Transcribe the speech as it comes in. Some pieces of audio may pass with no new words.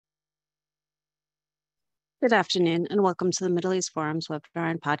Good afternoon, and welcome to the Middle East Forum's webinar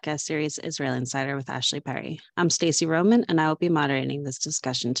and podcast series, Israel Insider with Ashley Perry. I'm Stacey Roman, and I will be moderating this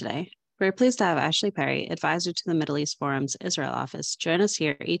discussion today. We're pleased to have Ashley Perry, advisor to the Middle East Forum's Israel office, join us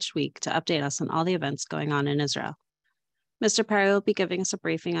here each week to update us on all the events going on in Israel. Mr. Perry will be giving us a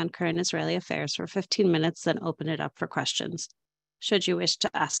briefing on current Israeli affairs for 15 minutes, then open it up for questions. Should you wish to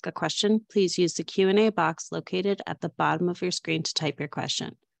ask a question, please use the Q&A box located at the bottom of your screen to type your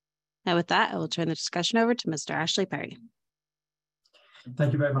question. Now, with that, I will turn the discussion over to Mr. Ashley Perry.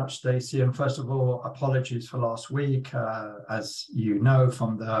 Thank you very much, Stacey. And first of all, apologies for last week. As you know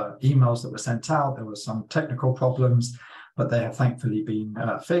from the emails that were sent out, there were some technical problems, but they have thankfully been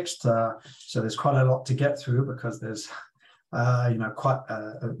fixed. So there's quite a lot to get through because there's, quite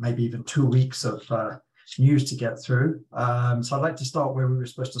maybe even 2 weeks of news to get through. So I'd like to start where we were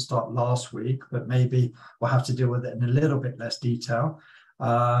supposed to start last week, but maybe we'll have to deal with it in a little bit less detail.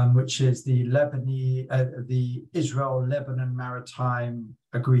 Which is the Israel-Lebanon Maritime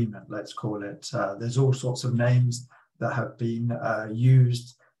Agreement, let's call it. There's all sorts of names that have been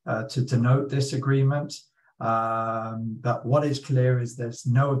used to denote this agreement. But what is clear is there's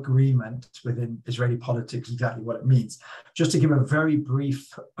no agreement within Israeli politics exactly what it means. Just to give a very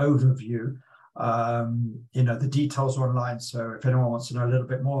brief overview, the details are online, so if anyone wants to know a little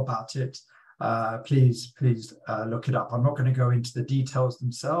bit more about it, please look it up. I'm not going to go into the details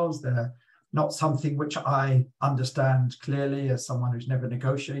themselves. They're not something which I understand clearly as someone who's never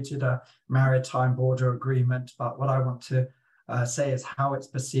negotiated a maritime border agreement. But what I want to say is how it's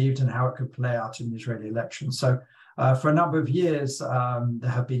perceived and how it could play out in the Israeli election. So for a number of years,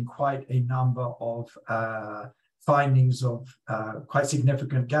 there have been quite a number of findings of quite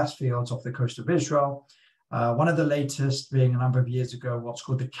significant gas fields off the coast of Israel. One of the latest being a number of years ago, what's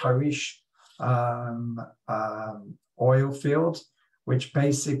called the Karish oil field, which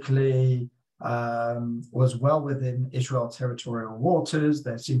basically was well within Israel territorial waters.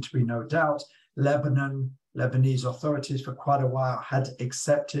 There seemed to be no doubt. Lebanese authorities for quite a while had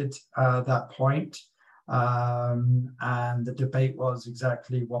accepted that point. And the debate was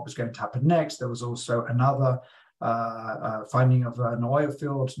exactly what was going to happen next. There was also another finding of an oil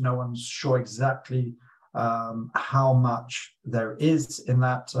field. No one's sure exactly how much there is in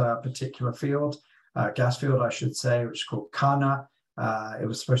that particular field, gas field, I should say, which is called Kana. It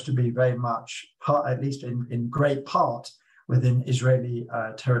was supposed to be very much, at least in great part, within Israeli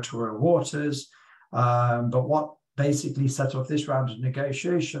territorial waters. But what basically set off this round of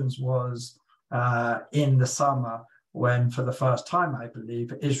negotiations was in the summer when, for the first time, I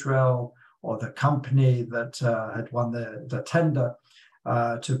believe, Israel, or the company that had won the tender,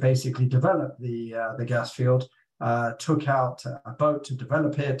 to basically develop the gas field, took out a boat to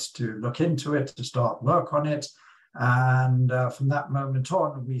develop it, to look into it, to start work on it. And from that moment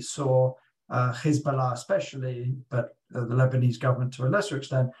on, we saw Hezbollah especially, but the Lebanese government to a lesser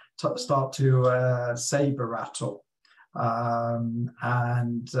extent, start to saber rattle. And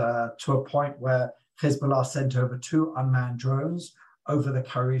to a point where Hezbollah sent over 2 unmanned drones over the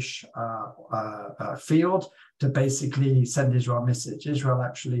Karish field to basically send Israel a message. Israel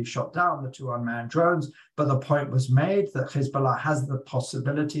actually shot down the 2 unmanned drones, but the point was made that Hezbollah has the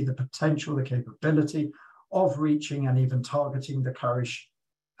possibility, the potential, the capability of reaching and even targeting the Karish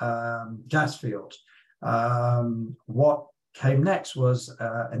gas field. What came next was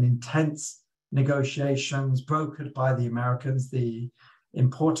an intense negotiations brokered by the Americans. The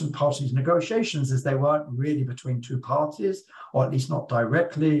important part of these negotiations is they weren't really between 2 parties, or at least not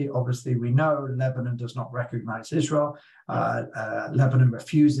directly. Obviously, we know Lebanon does not recognize Israel. Lebanon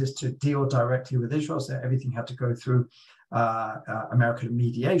refuses to deal directly with Israel, so everything had to go through American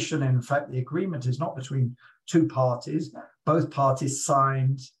mediation. And in fact, the agreement is not between 2 parties. Both parties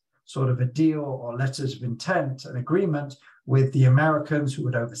signed sort of a deal or letters of intent, an agreement with the Americans who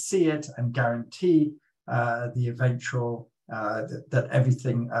would oversee it and guarantee the eventual that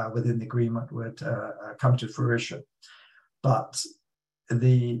everything within the agreement would come to fruition. But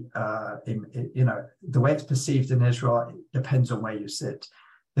the way it's perceived in Israel, it depends on where you sit.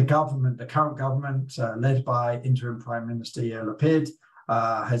 The current government, led by interim Prime Minister Yair Lapid,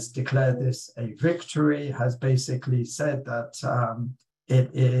 has declared this a victory, has basically said that it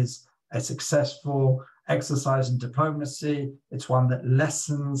is a successful exercise in diplomacy. It's one that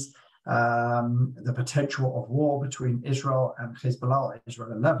lessens the potential of war between Israel and Hezbollah, or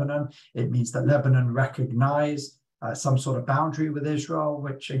Israel and Lebanon. It means that Lebanon recognize some sort of boundary with Israel,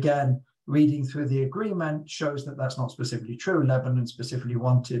 which again, reading through the agreement shows that that's not specifically true. Lebanon specifically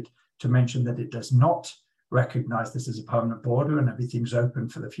wanted to mention that it does not recognize this as a permanent border and everything's open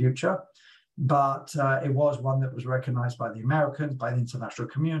for the future. but it was one that was recognized by the Americans, by the international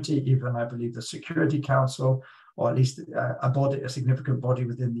community, even I believe the Security Council, or at least a significant body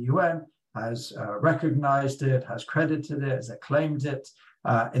within the UN, has recognized it, has credited it, has acclaimed it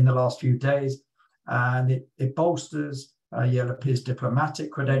in the last few days. And it bolsters Yair Lapid's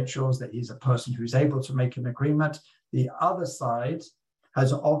diplomatic credentials, that he's a person who's able to make an agreement. The other side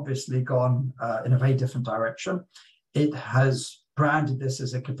has obviously gone in a very different direction. It has branded this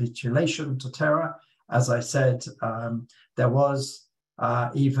as a capitulation to terror. As I said, there was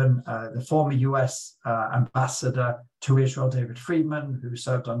even the former US ambassador to Israel, David Friedman, who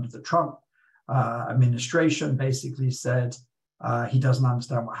served under the Trump administration, basically said he doesn't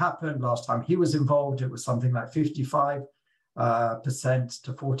understand what happened. Last time he was involved, it was something like 55%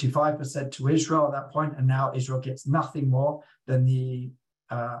 to 45% to Israel at that point, and now Israel gets nothing more than the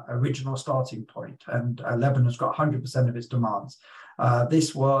original starting point, and Lebanon's got 100% of its demands.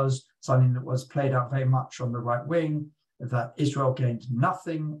 This was something that was played out very much on the right wing, that Israel gained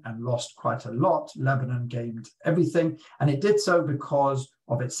nothing and lost quite a lot. Lebanon gained everything, and it did so because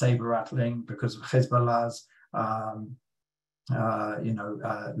of its saber rattling, because of Hezbollah's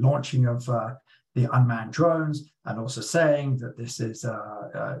launching of the unmanned drones, and also saying that this is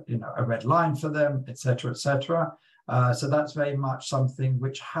a red line for them, etc., etc. So that's very much something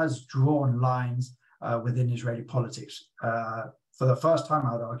which has drawn lines within Israeli politics. For the first time,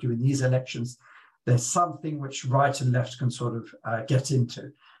 I would argue, in these elections, there's something which right and left can sort of get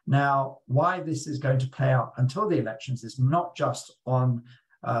into. Now, why this is going to play out until the elections is not just on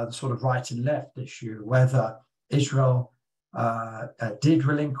the sort of right and left issue, whether Israel did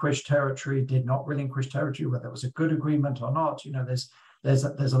relinquish territory, did not relinquish territory, whether it was a good agreement or not. There's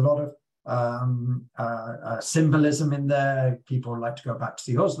a lot of symbolism in there. People like to go back to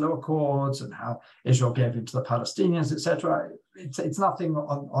the Oslo Accords and how Israel gave in to the Palestinians, etc. It's nothing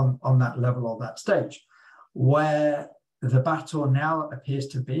on that level or that stage. Where the battle now appears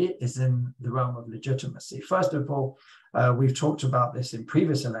to be is in the realm of legitimacy. First of all, we've talked about this in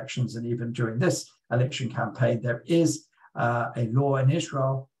previous elections, and even during this election campaign, there is a law in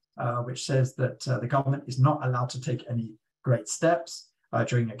Israel which says that the government is not allowed to take any great steps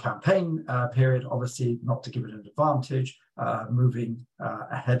during a campaign period, obviously not to give it an advantage, moving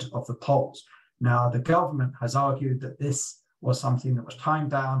ahead of the polls. Now, the government has argued that this was something that was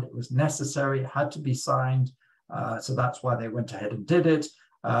time-bound, it was necessary, it had to be signed, so that's why they went ahead and did it.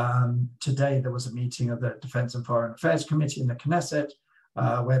 Today, there was a meeting of the Defense and Foreign Affairs Committee in the Knesset,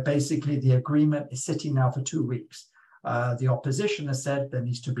 where basically the agreement is sitting now for 2 weeks. The opposition has said there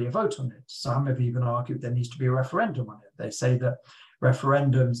needs to be a vote on it. Some have even argued there needs to be a referendum on it. They say that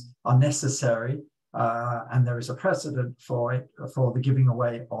referendums are necessary and there is a precedent for it, for the giving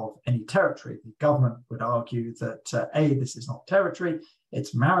away of any territory. The government would argue that A, this is not territory,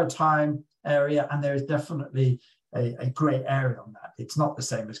 it's maritime area, and there is definitely a grey area on that. It's not the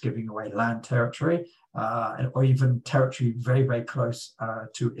same as giving away land territory or even territory very, very close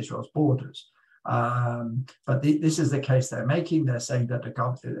to Israel's borders. But this is the case they're making. They're saying that a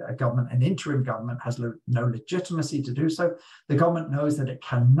government, an interim government, has no legitimacy to do so. The government knows that it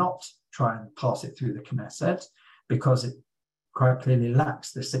cannot try and pass it through the Knesset because it quite clearly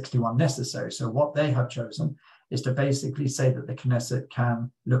lacks the 61 necessary. So what they have chosen is to basically say that the Knesset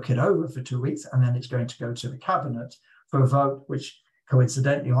can look it over for 2 weeks, and then it's going to go to the cabinet for a vote, which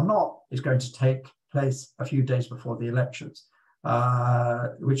coincidentally or not, is going to take place a few days before the elections.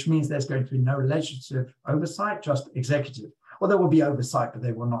 Which means there's going to be no legislative oversight, just executive. Well, there will be oversight, but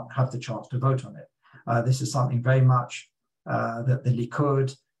they will not have the chance to vote on it. This is something very much that the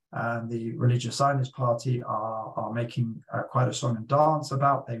Likud and the Religious Zionist Party are making quite a song and dance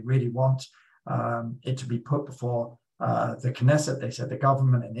about. They really want it to be put before the Knesset. They said the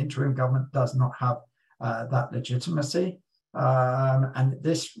government, an interim government, does not have that legitimacy. And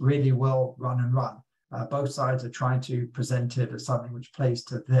this really will run and run. Both sides are trying to present it as something which plays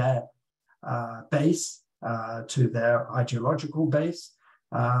to their base, to their ideological base,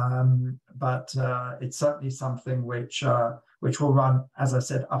 but it's certainly something which will run, as I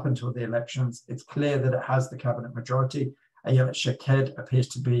said, up until the elections. It's clear that it has the cabinet majority. Ayelet Shaked appears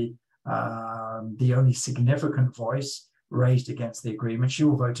to be the only significant voice raised against the agreement. She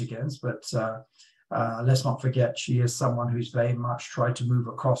will vote against, but let's not forget she is someone who's very much tried to move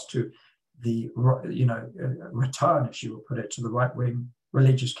across to the return, as she will put it, to the right-wing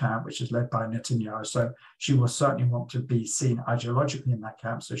religious camp, which is led by Netanyahu. So she will certainly want to be seen ideologically in that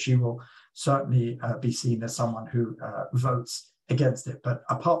camp. So she will certainly be seen as someone who votes against it. But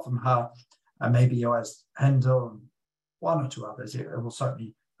apart from her, maybe Yoaz Hendel and one or two others, it will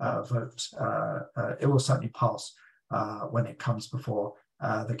certainly vote. It will certainly pass when it comes before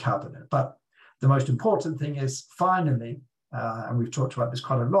the cabinet. But the most important thing is finally, and we've talked about this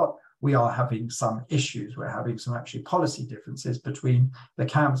quite a lot, we are having some issues. We're having some actually policy differences between the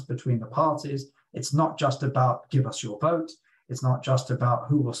camps, between the parties. It's not just about give us your vote. It's not just about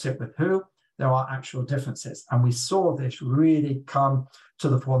who will sit with who. There are actual differences. And we saw this really come to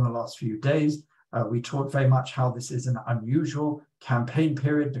the fore in the last few days. We talked very much how this is an unusual campaign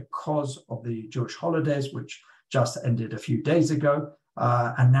period because of the Jewish holidays, which just ended a few days ago.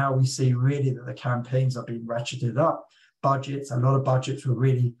 And now we see really that the campaigns are being ratcheted up. A lot of budgets were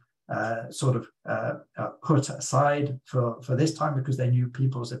really put aside for this time because they knew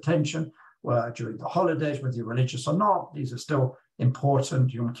people's attention were during the holidays, whether you're religious or not. These are still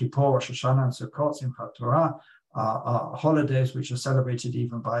important. Yom Kippur, Rosh Hashanah, and Sukkot, Simchat Torah are holidays which are celebrated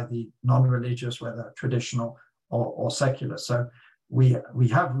even by the non-religious, whether traditional or secular. So we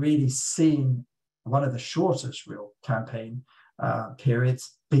have really seen one of the shortest real campaign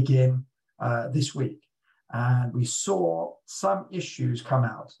periods begin this week. And we saw some issues come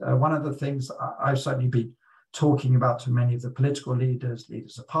out. One of the things I've certainly been talking about to many of the political leaders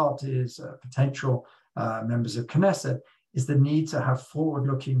of parties, potential members of Knesset, is the need to have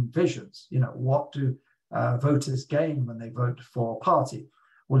forward-looking visions. What do voters gain when they vote for a party?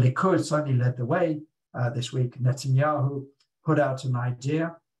 Well, Likud certainly led the way this week. Netanyahu put out an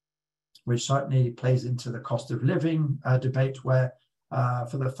idea which certainly plays into the cost of living debate, where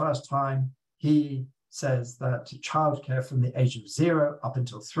for the first time he says that childcare from the age of 0 up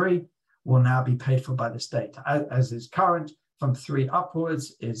until 3 will now be paid for by the state, as is current. From 3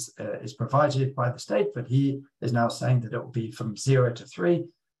 upwards is provided by the state, but he is now saying that it will be from 0 to 3.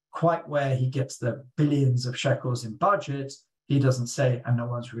 Quite where he gets the billions of shekels in budget, he doesn't say, and no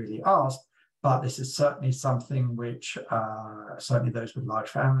one's really asked. But this is certainly something which certainly those with large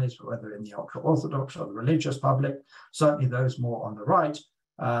families, whether in the ultra-Orthodox or the religious public, certainly those more on the right,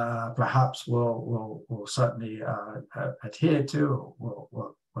 perhaps will certainly adhere to,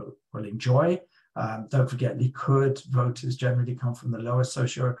 or will enjoy. Don't forget, Likud voters generally come from the lower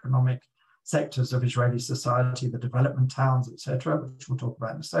socioeconomic sectors of Israeli society, the development towns, etc., which we'll talk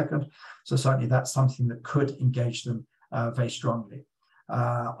about in a second. So certainly that's something that could engage them very strongly.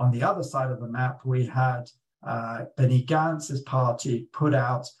 On the other side of the map, we had Benny Gantz's party put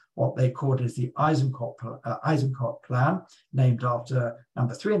out what they called as the Eisenkot plan, named after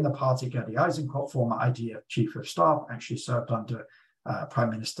number 3 in the party, Gadi Eisenkot, former IDF chief of staff, actually served under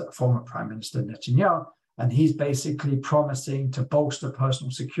former Prime Minister Netanyahu. And he's basically promising to bolster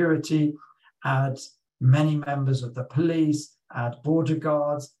personal security, add many members of the police, add border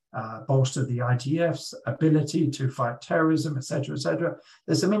guards, bolster the IDF's ability to fight terrorism, etc., etc.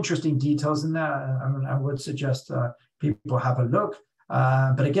 There's some interesting details in there. I would suggest people have a look.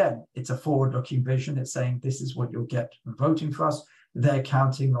 But again, it's a forward-looking vision. It's saying this is what you'll get from voting for us. They're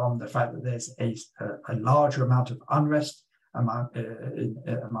counting on the fact that there's a larger amount of unrest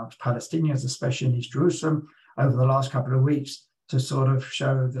amongst Palestinians, especially in East Jerusalem, over the last couple of weeks, to sort of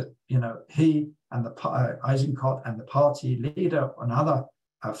show that he and the Eisenkot and the party leader, another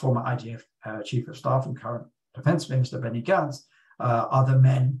former IDF chief of staff and current defense minister Benny Gantz, are the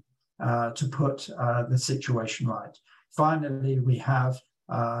men to put the situation right. Finally, we have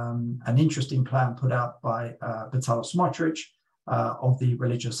an interesting plan put out by Bezalel Smotrich of the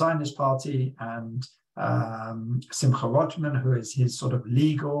Religious Zionist Party, and Simcha Rotman, who is his sort of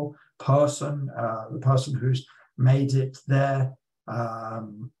legal person, the person who's made it their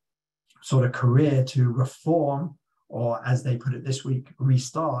sort of career to reform, or as they put it this week,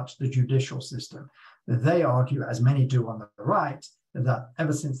 restart the judicial system. They argue, as many do on the right, that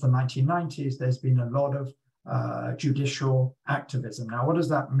ever since the 1990s, there's been a lot of judicial activism. Now, what does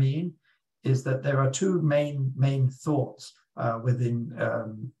that mean? Is that there are two main thoughts within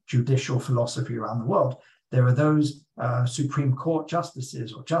judicial philosophy around the world. There are those Supreme Court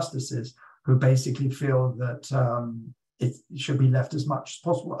justices who basically feel that it should be left as much as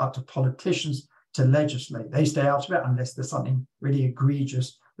possible up to politicians to legislate. They stay out of it unless there's something really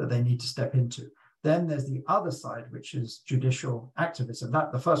egregious that they need to step into. Then there's the other side, which is judicial activism.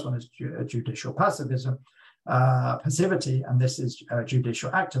 The first one is judicial passivity, and this is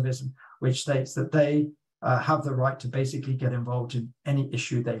judicial activism, which states that they have the right to basically get involved in any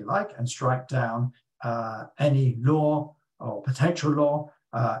issue they like and strike down any law or potential law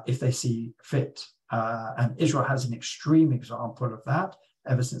if they see fit. And Israel has an extreme example of that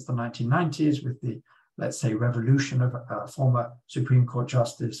ever since the 1990s with the, let's say, revolution of former Supreme Court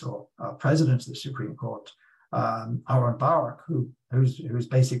Justice or President of the Supreme Court, Aaron Barak, whose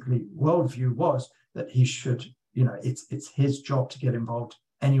basically worldview was that he should, it's his job to get involved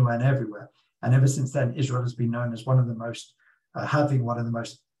anywhere and everywhere. And ever since then, Israel has been known as having one of the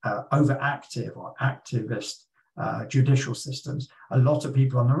most overactive or activist judicial systems. A lot of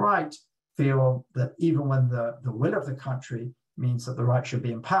people on the right feel that even when the will of the country means that the right should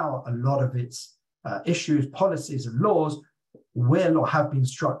be in power, a lot of its issues, policies, and laws will or have been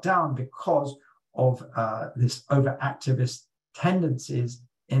struck down because of this overactivist tendencies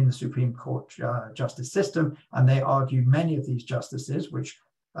in the Supreme Court justice system. And they argue many of these justices, which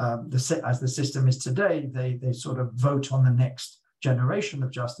as the system is today, they sort of vote on the next generation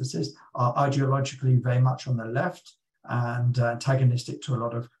of justices, are ideologically very much on the left and antagonistic to a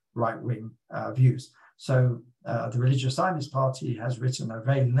lot of right-wing views. So the Religious Zionist Party has written a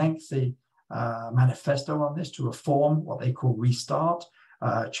very lengthy manifesto on this to reform what they call Restart,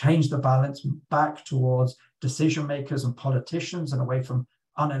 change the balance back towards decision makers and politicians and away from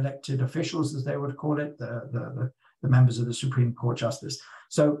unelected officials, as they would call it, the members of the Supreme Court Justice.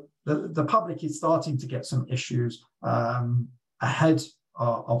 So the public is starting to get some issues ahead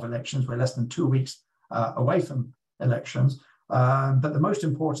of elections. We're less than 2 weeks away from elections. But the most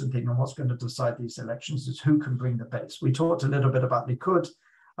important thing and what's going to decide these elections is who can bring the base. We talked a little bit about Likud,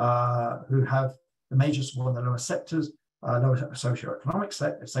 who have the major support in the lower sectors, lower socioeconomic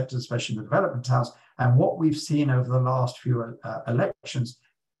sectors, especially in the development towns. And what we've seen over the last few elections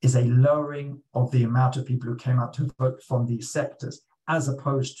is a lowering of the amount of people who came out to vote from these sectors, as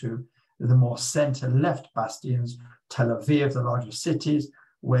opposed to the more center-left bastions, Tel Aviv, the largest cities,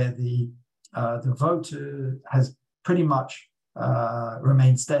 where the voter has pretty much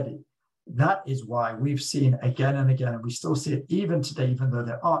remained steady. That is why we've seen again and again, and we still see it even today, even though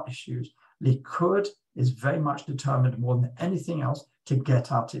there are issues, Likud is very much determined more than anything else to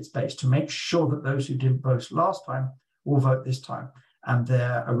get out its base, to make sure that those who didn't vote last time will vote this time. And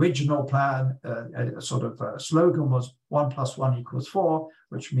their original plan, slogan was 1 + 1 = 4,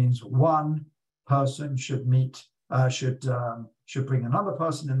 which means one person should bring another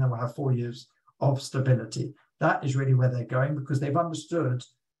person, and then we'll have 4 years of stability. That is really where they're going, because they've understood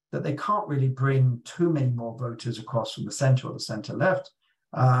that they can't really bring too many more voters across from the center or the center left.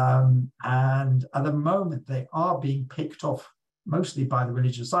 And at the moment, they are being picked off mostly by the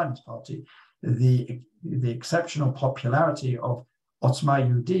Religious Zionist Party. The exceptional popularity of Otzma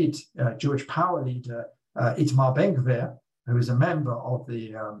Yehudit, Jewish power leader Itamar Ben-Gvir, who is a member of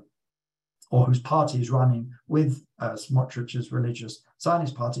or whose party is running with Smotrich's Religious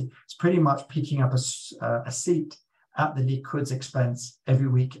Zionist Party, is pretty much picking up a seat at the Likud's expense every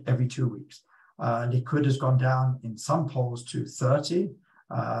week, every 2 weeks. Likud has gone down in some polls to 30.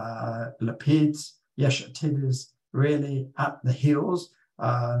 Lapid's, Yesh Atid is really at the heels.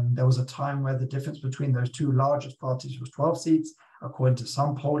 There was a time where the difference between those two largest parties was 12 seats. According to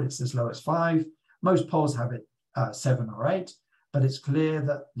some polls, it's as low as 5. Most polls have it 7 or 8. But it's clear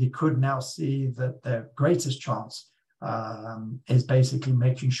that Likud now see that their greatest chance is basically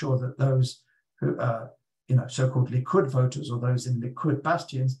making sure that those who, so-called Likud voters or those in Likud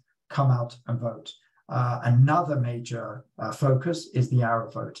bastions come out and vote. Another major focus is the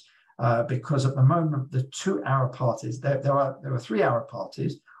Arab vote, because at the moment the two Arab parties, there are 3 Arab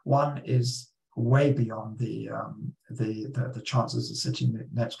parties. One is way beyond the chances of sitting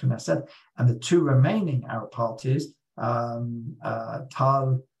next to Knesset, and the 2 remaining Arab parties,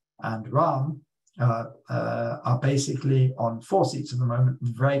 Tal and Ram, are basically on 4 seats at the moment,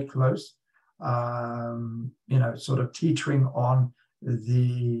 very close, sort of teetering on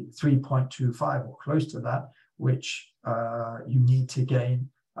the 3.25 or close to that, which you need to gain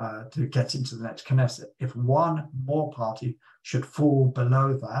to get into the next Knesset. If one more party should fall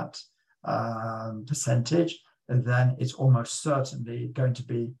below that percentage, then it's almost certainly going to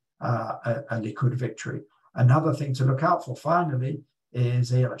be a Likud victory. Another thing to look out for, finally,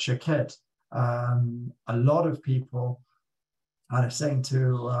 is Ayelet Shaked. A lot of people are saying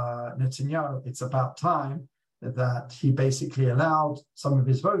to Netanyahu, it's about time that he basically allowed some of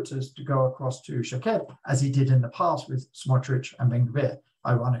his voters to go across to Shaked, as he did in the past with Smotrich and Ben-Gvir,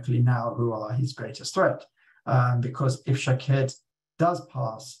 ironically now, who are his greatest threat. Because if Shaked does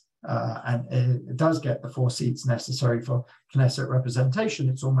pass and it does get the 4 seats necessary for Knesset representation,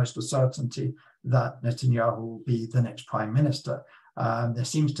 it's almost a certainty that Netanyahu will be the next prime minister. There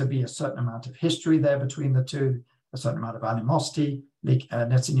seems to be a certain amount of history there between the two, a certain amount of animosity.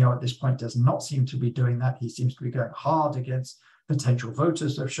 Netanyahu at this point does not seem to be doing that. He seems to be going hard against potential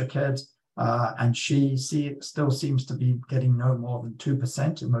voters of Shaked, and she still seems to be getting no more than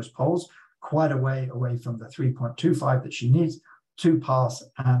 2% in most polls, quite a way away from the 3.25 that she needs to pass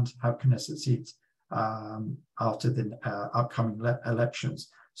and have Knesset seats after the upcoming elections.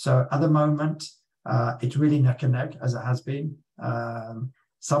 So at the moment, it's really neck and neck, as it has been.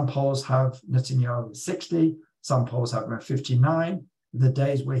 Some polls have Netanyahu 60, some polls have him at 59. The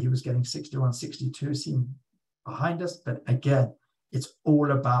days where he was getting 61, 62 seem behind us. But again, it's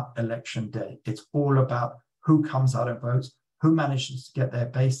all about election day. It's all about who comes out and votes, who manages to get their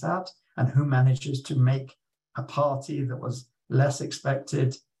base out, and who manages to make a party that was less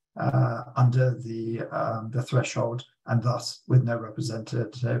expected under the threshold, and thus with no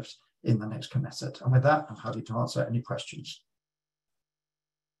representatives in the next Knesset. And with that, I'm happy to answer any questions.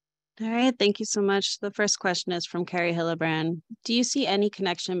 All right, thank you so much. The first question is from Carrie Hillebrand. Do you see any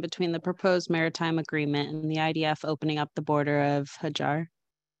connection between the proposed maritime agreement and the IDF opening up the border of Hajar?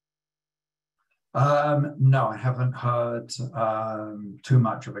 No, I haven't heard too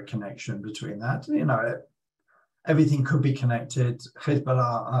much of a connection between that. You know, everything could be connected.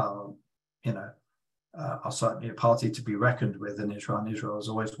 Hezbollah, are certainly a party to be reckoned with in Israel, and Israel is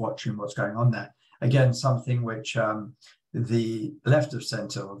always watching what's going on there. Again, something which the left of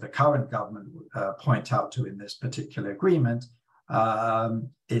center, or the current government, point out to in this particular agreement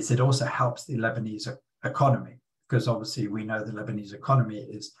is it also helps the Lebanese economy, because obviously we know the Lebanese economy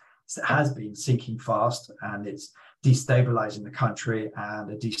has been sinking fast, and it's destabilizing the country,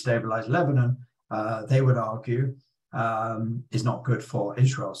 and a destabilized Lebanon, they would argue, is not good for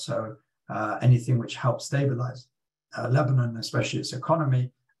Israel. So anything which helps stabilize Lebanon, especially its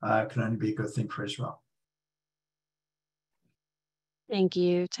economy, can only be a good thing for Israel. Thank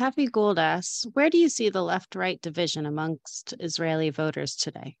you. Taffy Gould asks, where do you see the left-right division amongst Israeli voters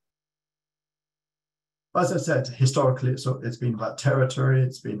today? As I said, historically, it's been about territory,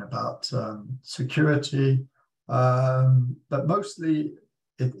 it's been about security, but mostly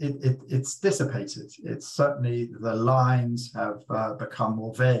it's dissipated. It's certainly the lines have become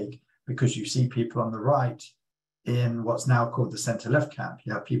more vague, because you see people on the right in what's now called the center-left camp.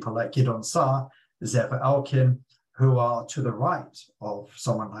 You have people like Gideon Sa'ar, Zev Elkin, who are to the right of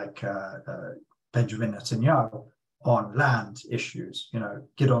someone like Benjamin Netanyahu on land issues. You know,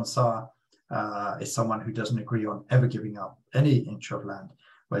 Gideon Sa'ar is someone who doesn't agree on ever giving up any inch of land,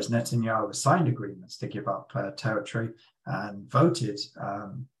 whereas Netanyahu has signed agreements to give up territory and voted,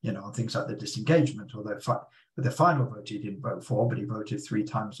 on things like the disengagement, although with the final vote he didn't vote for, but he voted 3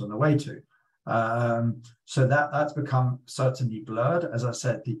 times on the way to. So that's become certainly blurred. As I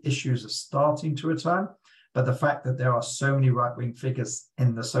said, the issues are starting to return, but the fact that there are so many right-wing figures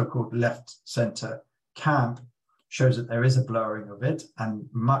in the so-called left-center camp shows that there is a blurring of it, and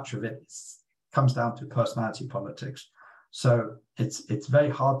much of it comes down to personality politics. So it's very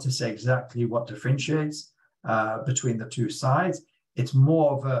hard to say exactly what differentiates between the two sides. It's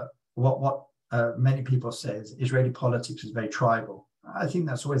more of what many people say is Israeli politics is very tribal. I think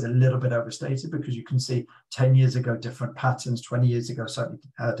that's always a little bit overstated, because you can see 10 years ago different patterns, 20 years ago certainly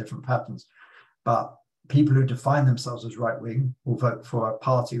different patterns. But people who define themselves as right-wing will vote for a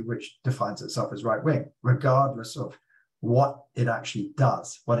party which defines itself as right-wing, regardless of what it actually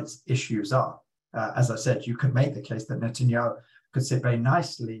does, what its issues are. As I said, you could make the case that Netanyahu could sit very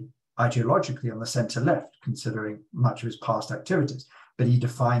nicely ideologically on the center-left, considering much of his past activities, but he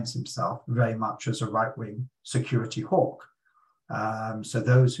defines himself very much as a right-wing security hawk. So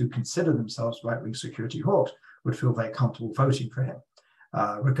those who consider themselves right-wing security hawks would feel very comfortable voting for him,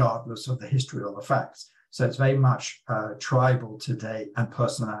 regardless of the history or the facts. So it's very much tribal today and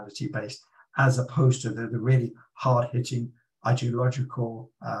personality-based, as opposed to the really hard-hitting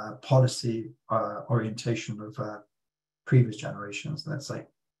ideological policy orientation of previous generations, let's say.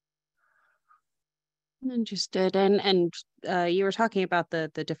 Understood. And you were talking about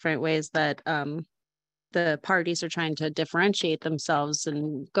the different ways that the parties are trying to differentiate themselves,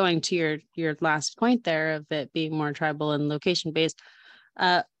 and going to your last point there of it being more tribal and location based.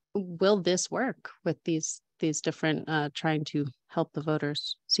 Will this work with these different trying to help the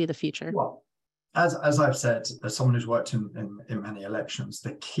voters see the future? Well, as I've said, as someone who's worked in many elections,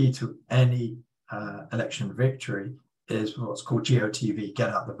 the key to any election victory is what's called GOTV, get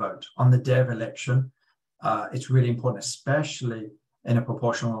out the vote. On the day of election, it's really important, especially in a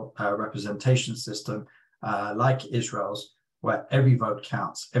proportional representation system like Israel's, where every vote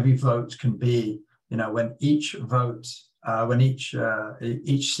counts. Every vote can be, when each vote,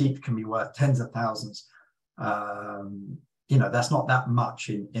 each seat can be worth tens of thousands. That's not that much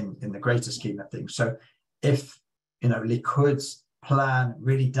in the greater scheme of things. So if, Likud's plan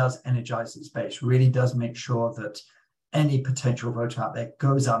really does energize its base, really does make sure that any potential voter out there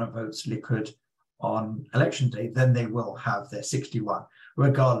goes out and votes Likud on election day, then they will have their 61,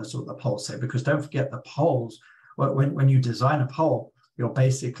 regardless of what the polls say. Because don't forget, the polls, when you design a poll, you're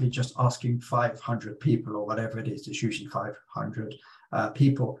basically just asking 500 people, or whatever it is, it's usually 500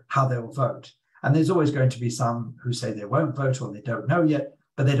 people, how they will vote. And there's always going to be some who say they won't vote or they don't know yet,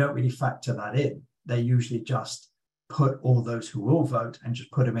 but they don't really factor that in. They usually just put all those who will vote and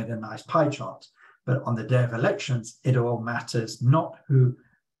just put them in a nice pie chart. But on the day of elections, it all matters not who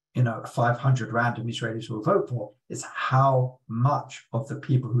 500 random Israelis will vote for. It's how much of the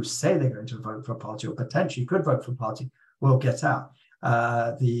people who say they're going to vote for a party or potentially could vote for a party will get out.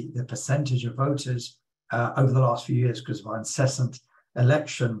 The percentage of voters over the last few years, because of our incessant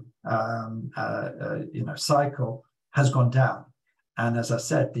election cycle, has gone down. And as I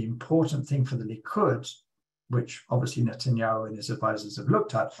said, the important thing for the Likud, which obviously Netanyahu and his advisors have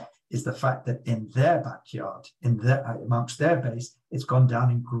looked at, is the fact that in their backyard, amongst their base, it's gone down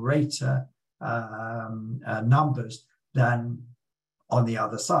in greater numbers than on the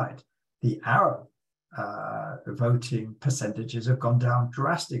other side. The Arab voting percentages have gone down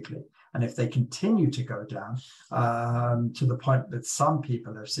drastically. And if they continue to go down to the point that some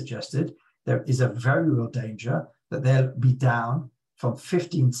people have suggested, there is a very real danger that they'll be down from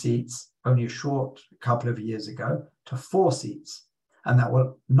 15 seats only a short couple of years ago to 4 seats. And that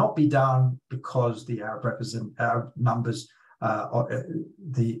will not be down because the Arab numbers,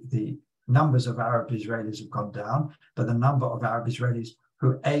 the numbers of Arab Israelis have gone down, but the number of Arab Israelis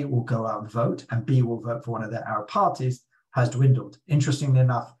who A, will go out and vote, and B, will vote for one of their Arab parties has dwindled. Interestingly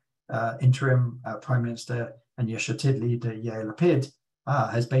enough, interim Prime Minister and Yesh Atid leader Yair Lapid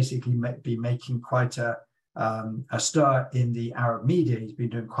has basically been making quite a stir in the Arab media. He's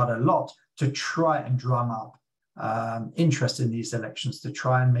been doing quite a lot to try and drum up interest in these elections, to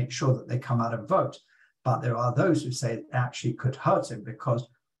try and make sure that they come out and vote. But there are those who say it actually could hurt him, because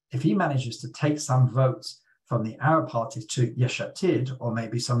if he manages to take some votes from the Arab parties to Yesh Atid, or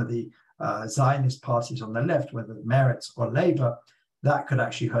maybe some of the Zionist parties on the left, whether Meretz or Labour, that could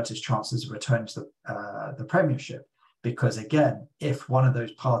actually hurt his chances of returning to the premiership. Because again, if one of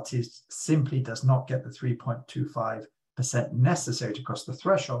those parties simply does not get the 3.25% necessary to cross the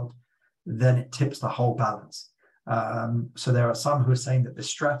threshold, then it tips the whole balance. So there are some who are saying that this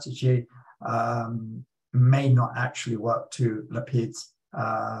strategy may not actually work to Lapid's.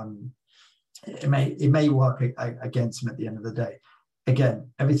 It may work against him at the end of the day. Again,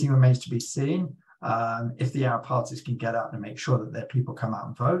 everything remains to be seen. If the Arab parties can get out and make sure that their people come out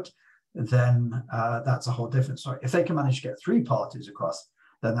and vote, then that's a whole different story. If they can manage to get 3 parties across,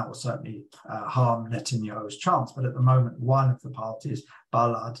 then that will certainly harm Netanyahu's chance. But at the moment, one of the parties,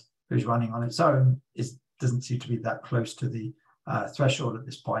 Balad, who's running on its own, doesn't seem to be that close to the threshold at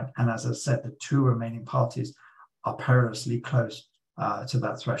this point. And as I said, the 2 remaining parties are perilously close to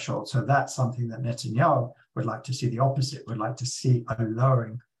that threshold. So that's something that Netanyahu would like to see the opposite, would like to see a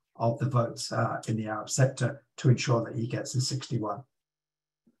lowering of the votes in the Arab sector to ensure that he gets the 61.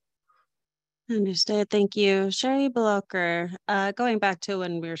 Understood. Thank you. Sherry Baloker, going back to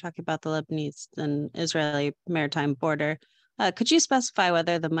when we were talking about the Lebanese and Israeli maritime border, could you specify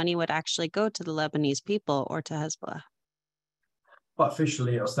whether the money would actually go to the Lebanese people or to Hezbollah? Well,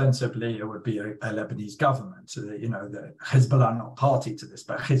 officially, ostensibly, it would be a Lebanese government. So that, the Hezbollah are not party to this,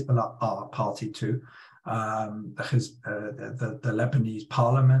 but Hezbollah are party to the Lebanese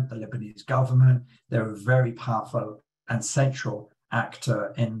parliament, the Lebanese government. They're a very powerful and central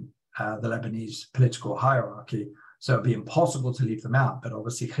actor in the Lebanese political hierarchy. So it'd be impossible to leave them out. But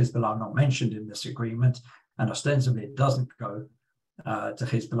obviously, Hezbollah are not mentioned in this agreement, and ostensibly, it doesn't go to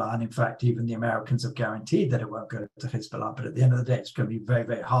Hezbollah. And in fact, even the Americans have guaranteed that it won't go to Hezbollah. But at the end of the day, it's going to be very,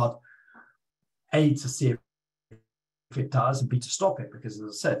 very hard, A, to see if it does, and B, to stop it. Because as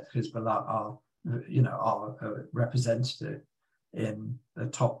I said, Hezbollah are represented in the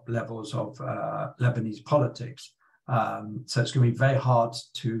top levels of Lebanese politics. So it's going to be very hard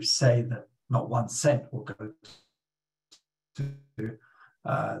to say that not 1 cent will go to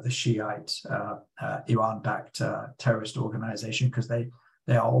the Shiite Iran-backed terrorist organization, because they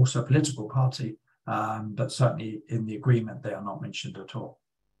are also a political party, but certainly in the agreement they are not mentioned at all.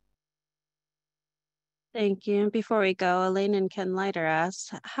 Thank you. And before we go, Elaine and Ken Leiter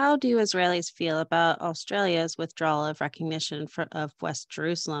asked, how do Israelis feel about Australia's withdrawal of recognition of West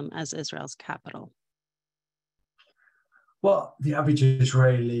Jerusalem as Israel's capital? Well, the average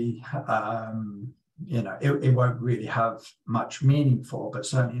Israeli, it won't really have much meaning for, but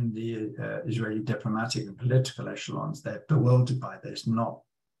certainly in the Israeli diplomatic and political echelons, they're bewildered by this. No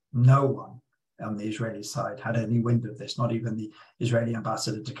one on the Israeli side had any wind of this. Not even the Israeli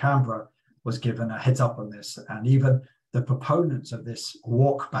ambassador to Canberra was given a heads up on this. And even the proponents of this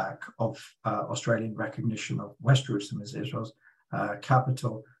walk back of Australian recognition of West Jerusalem as Israel's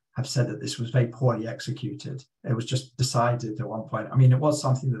capital have said that this was very poorly executed. It was just decided at one point. I mean, it was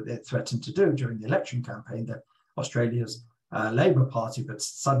something that they threatened to do during the election campaign, that Australia's Labour Party would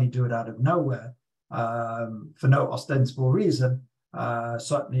suddenly do it out of nowhere for no ostensible reason,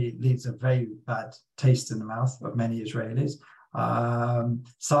 certainly leaves a very bad taste in the mouth of many Israelis.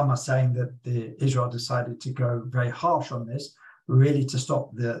 Some are saying that Israel decided to go very harsh on this, really to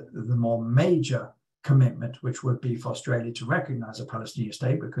stop the more major commitment, which would be for Australia to recognize a Palestinian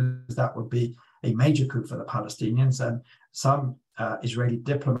state, because that would be a major coup for the Palestinians. And some Israeli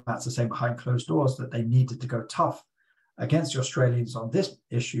diplomats are saying behind closed doors that they needed to go tough against the Australians on this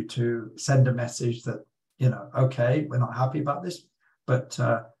issue to send a message that, okay, we're not happy about this, but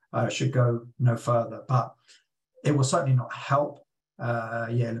should go no further. But it will certainly not help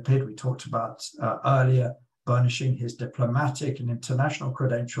Yair Lapid. We talked about earlier, burnishing his diplomatic and international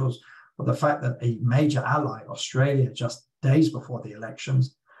credentials, but the fact that a major ally, Australia, just days before the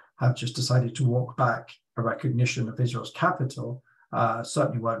elections, have just decided to walk back a recognition of Israel's capital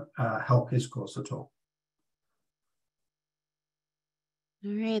certainly won't help his cause at all.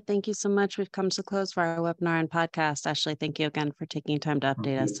 All right. Thank you so much. We've come to the close for our webinar and podcast. Ashley, thank you again for taking time to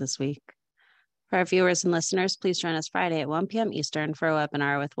update us this week. For our viewers and listeners, please join us Friday at 1 p.m. Eastern for a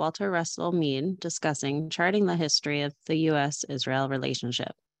webinar with Walter Russell Mead discussing charting the history of the U.S.-Israel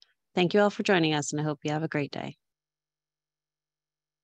relationship. Thank you all for joining us, and I hope you have a great day.